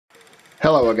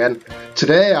Hello again.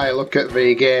 Today I look at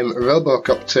the game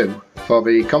Robocop 2 for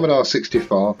the Commodore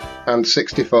 64 and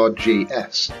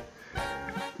 64GS.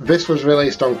 This was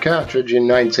released on cartridge in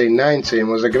 1990 and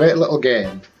was a great little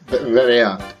game, but very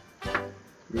hard.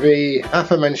 The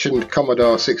aforementioned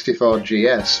Commodore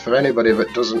 64GS, for anybody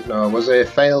that doesn't know, was a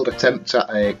failed attempt at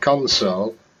a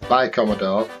console by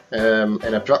Commodore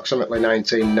in approximately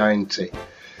 1990.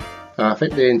 I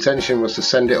think the intention was to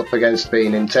send it up against the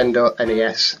Nintendo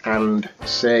NES and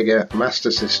Sega Master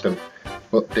System,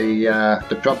 but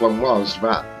the problem was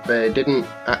that they didn't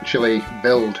actually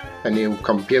build a new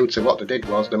computer. What they did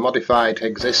was they modified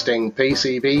existing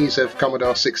PCBs of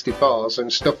Commodore 64s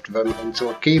and stuffed them into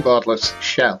a keyboardless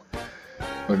shell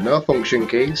with no function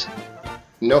keys,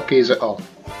 no keys at all.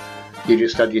 You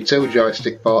just had your two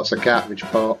joystick ports, a cartridge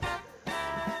port,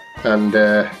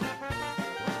 and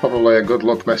probably a good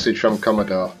luck message from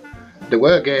Commodore. There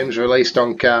were games released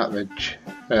on cartridge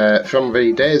from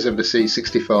the days of the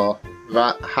C64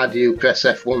 that had you press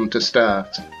F1 to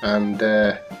start, and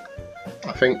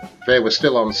I think they were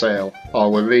still on sale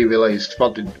or were re-released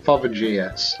for the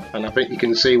GS, and I think you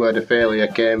can see where the failure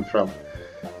came from.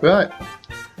 Right,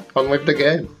 on with the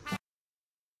game.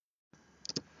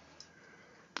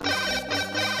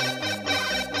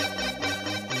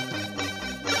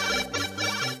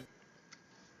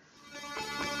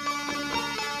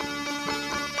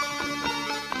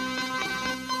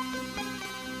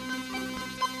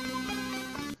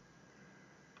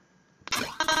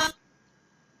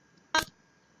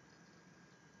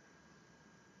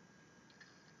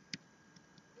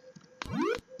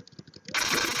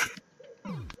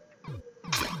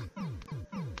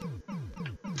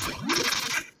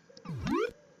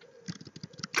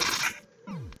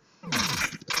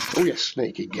 Oh, you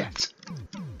sneaky get.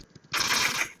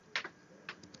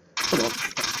 Come on.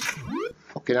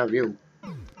 Fucking have you.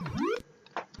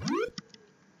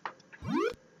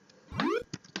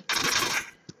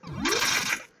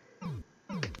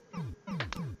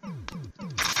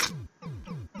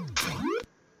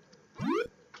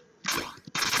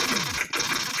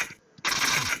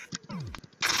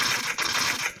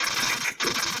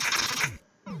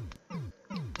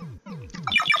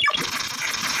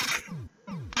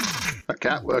 I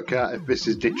can't work out if this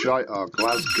is Detroit or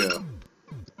Glasgow.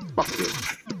 Fuck it.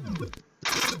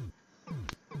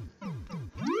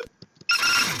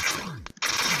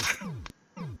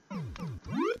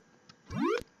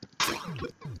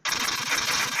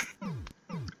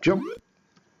 Jump.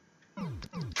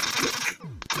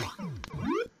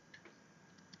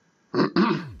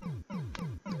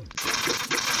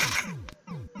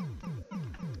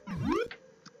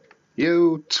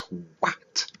 You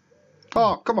twat.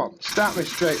 Oh, come on, start me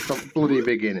straight from the bloody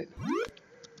beginning.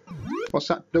 What's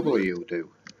that W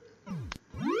do?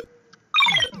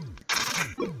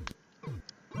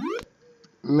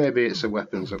 Maybe it's a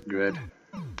weapons upgrade.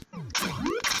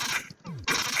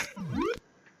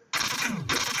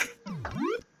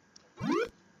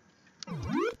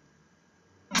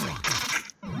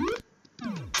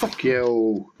 Fuck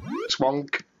you,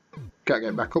 swonk. Can't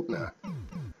get back up now.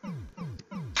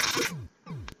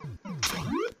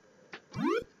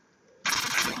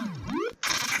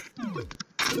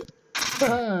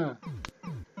 Ah.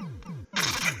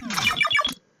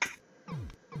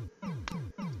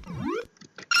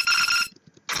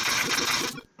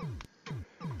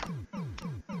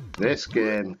 This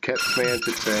game kept me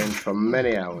entertained for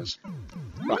many hours.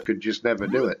 I could just never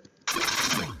do it.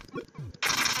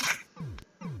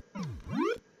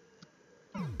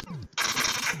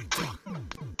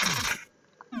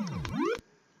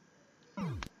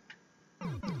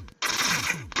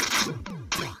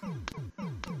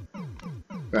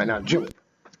 Right now, jump.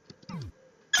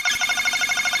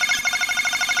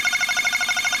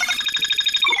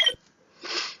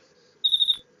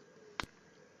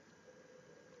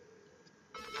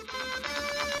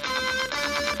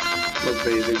 Love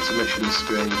these intermission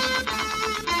screens.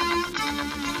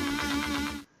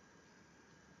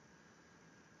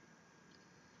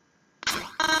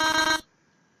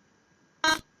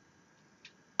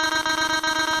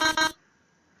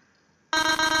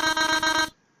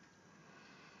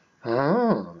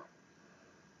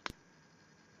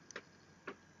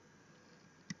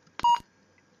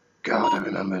 God, I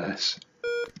remember this.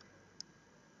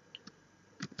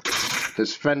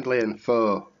 There's friendly and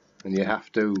foe, and you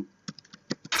have to...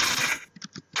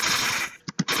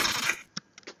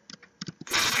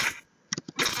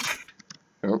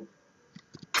 Oh.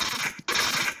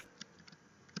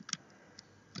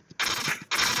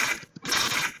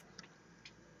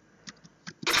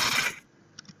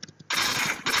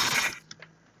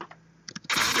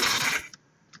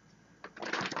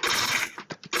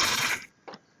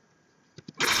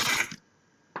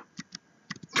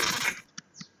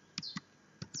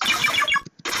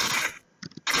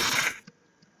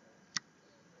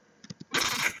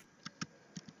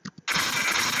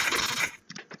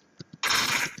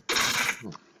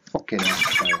 fucking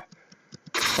hellfire.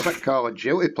 I bet Call of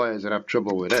Duty players would have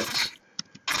trouble with this.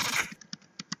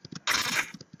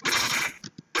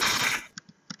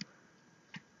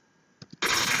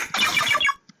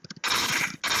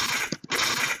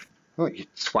 Oh, you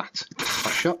twat.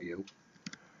 I shot you.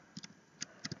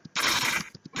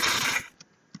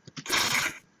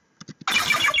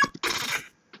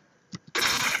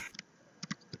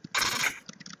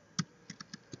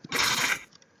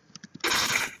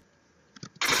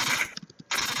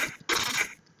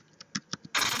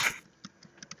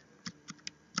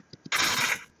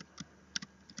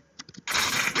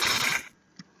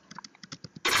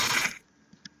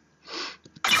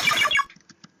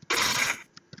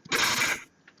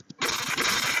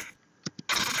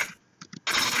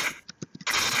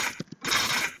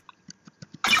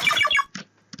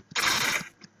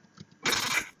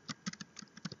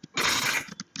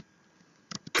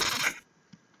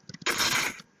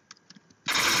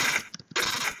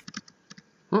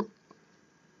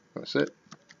 That's it.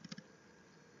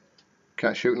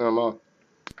 Can't shoot no more.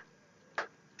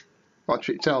 Watch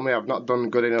it tell me I've not done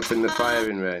good enough in the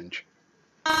firing range.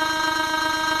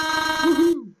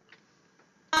 Woohoo!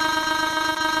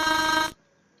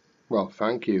 Well,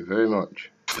 thank you very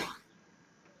much.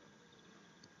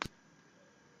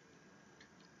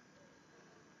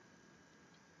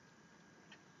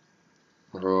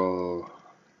 Oh.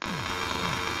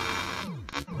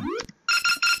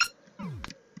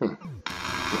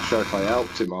 Not sure if I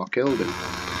helped him or killed him.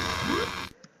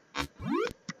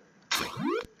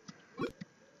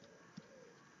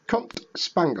 Compt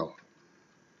Spangle.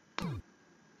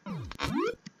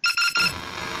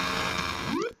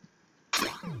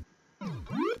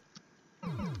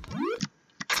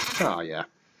 Ah, yeah,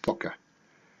 fucker.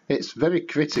 It's very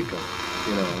critical,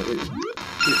 you know, it's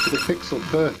to be pixel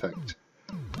perfect.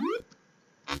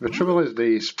 The trouble is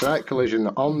the sprite collision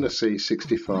on the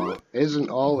C64 isn't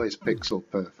always pixel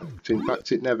perfect, in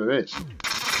fact it never is.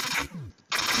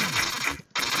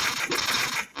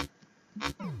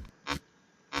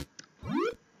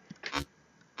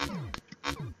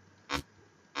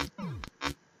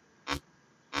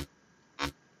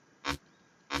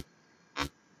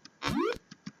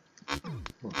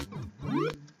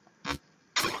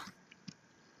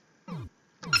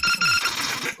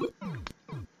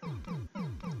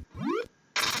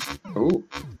 Ooh.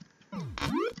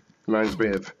 Reminds me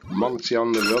of Monty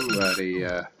on the Run, where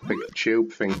the big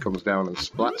tube thing comes down and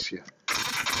splats you.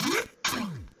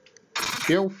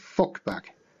 You fuckbag.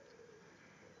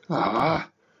 Ah.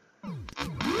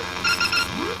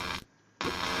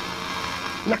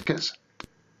 Knackers.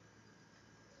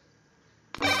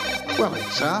 Well,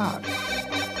 it's hard.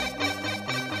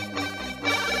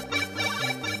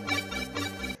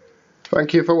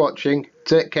 Thank you for watching.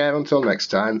 Take care until next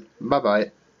time. Bye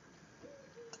bye.